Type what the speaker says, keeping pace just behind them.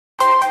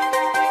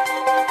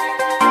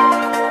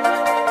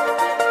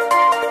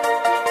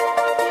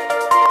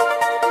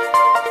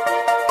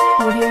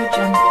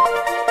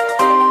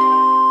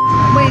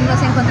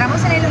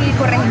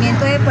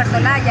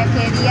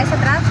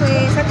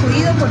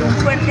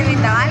fuerte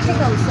vendaval que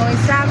causó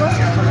estragos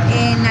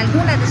en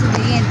algunas de sus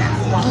viviendas.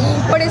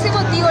 Por ese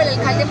motivo, el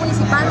alcalde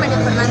municipal, Mario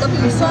Fernando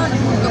Pinzón,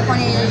 junto con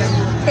el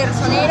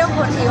personero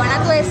Jorge Ivan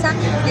Atuesta,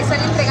 están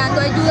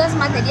entregando ayudas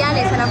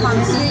materiales a las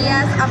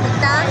familias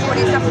afectadas por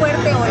esta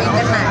fuerte ola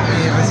invernal.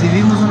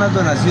 Recibimos unas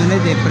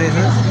donaciones de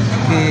empresas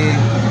que,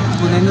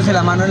 poniéndose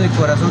la mano en el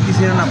corazón,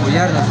 quisieron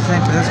apoyarnos. Estas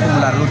empresas como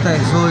la Ruta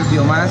del Sol,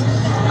 Biomás,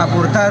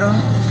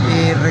 aportaron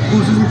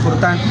recursos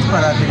importantes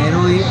para tener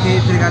hoy que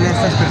entregarle a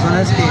estas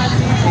personas que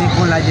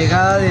con la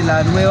llegada de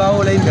la nueva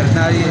ola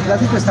invernal y el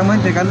clásico estamos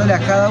entregándole a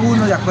cada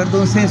uno de acuerdo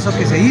a un censo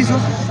que se hizo,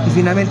 y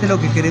finalmente lo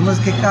que queremos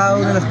es que cada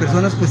una de las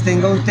personas pues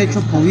tenga un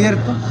techo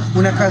cubierto,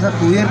 una casa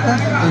cubierta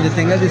donde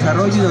tenga el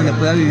desarrollo y donde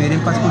pueda vivir en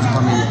paz con su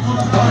familia.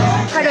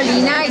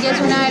 Carolina, ella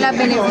es una de las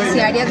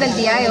beneficiarias del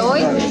día de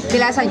hoy de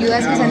las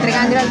ayudas que está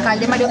entregando el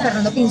alcalde Mario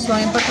Fernando Pinzón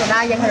en Puerto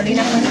Olaya.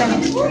 Carolina,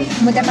 cuéntanos,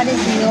 ¿cómo te ha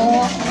parecido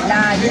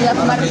la ayuda,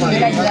 cómo ha recibido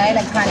la ayuda del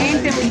alcalde?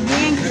 Muy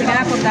bien, que se hayan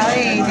acordado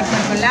de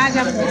Puerto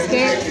Olaya, porque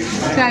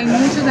es que hay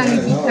muchos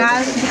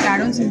damnificados que se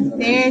quedaron sin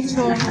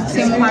techo,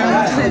 se mojaron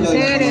muchos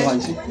enseres,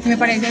 y me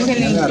parece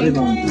excelente.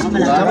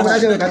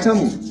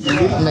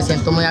 Me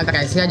siento muy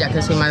agradecida ya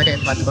que soy madre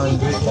de 4 hijos.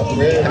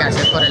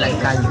 Gracias por el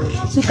alcalde.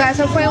 Su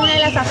caso fue una de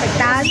las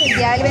afectadas el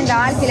día del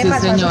vendaval. ¿Qué le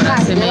pasó señora, a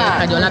su casa? se me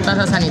cayó la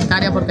taza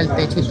sanitaria porque el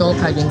techo y todo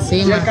cayó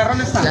encima,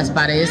 las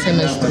paredes se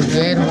me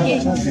destruyeron.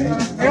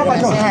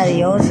 Gracias a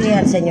Dios y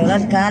al señor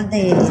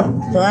alcalde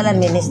y toda la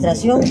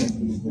administración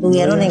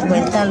tuvieron en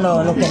cuenta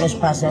lo que nos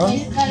pasó.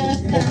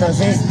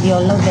 Entonces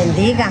Dios los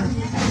bendiga.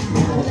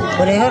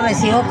 Por eso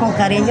recibo con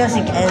cariño,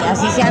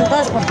 así sean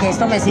todos, porque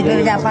esto me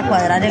sirve ya para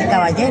cuadrar el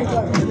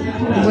caballero.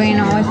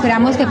 Bueno,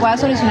 esperamos que pueda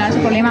solucionar su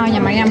problema, doña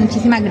María.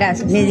 Muchísimas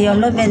gracias. Mi Dios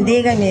los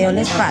bendiga y mi Dios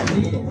les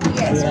pague.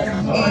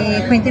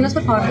 Cuéntenos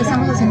por favor qué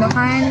estamos haciendo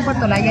acá en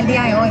Puerto Olaya el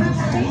día de hoy.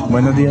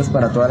 Buenos días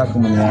para toda la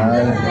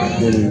comunidad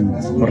del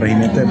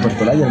Corregimiento de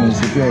Puerto Olaya, el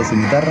municipio de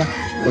Cimitarra.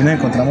 Hoy nos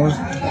encontramos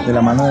de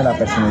la mano de la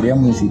Personería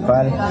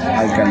Municipal,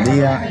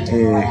 Alcaldía,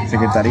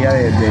 Secretaría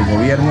de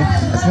Gobierno,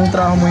 haciendo un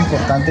trabajo muy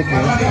importante que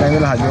es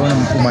trayendo las ayudas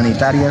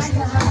humanitarias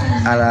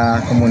a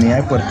la comunidad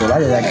de Puerto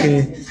Olaya, ya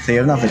que se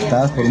vieron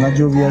afectadas por unas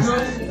lluvias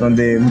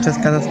donde muchas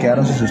casas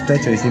quedaron sin sus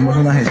techos. Hicimos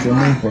una gestión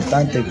muy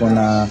importante con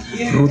la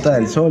Ruta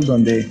del Sol,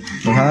 donde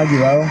nos han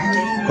ayudado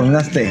con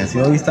unas tejas, y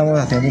hoy estamos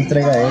haciendo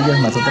entrega de ellas,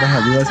 más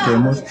otras ayudas que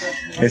hemos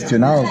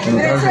gestionado con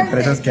otras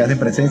empresas que hacen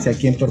presencia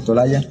aquí en Puerto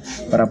Olaya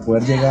para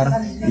poder llegar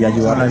y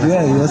ayudar. La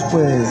ayuda de Dios,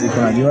 pues, y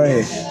con la ayuda de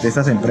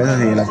estas empresas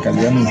y de la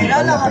alcaldía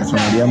municipal, la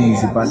personería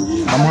municipal,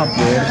 vamos a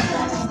poder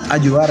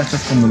ayudar a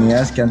estas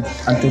comunidades que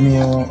han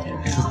tenido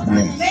esos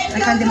problemas.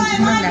 Alcalde,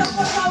 muchísimas gracias.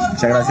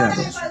 Muchas gracias a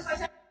todos.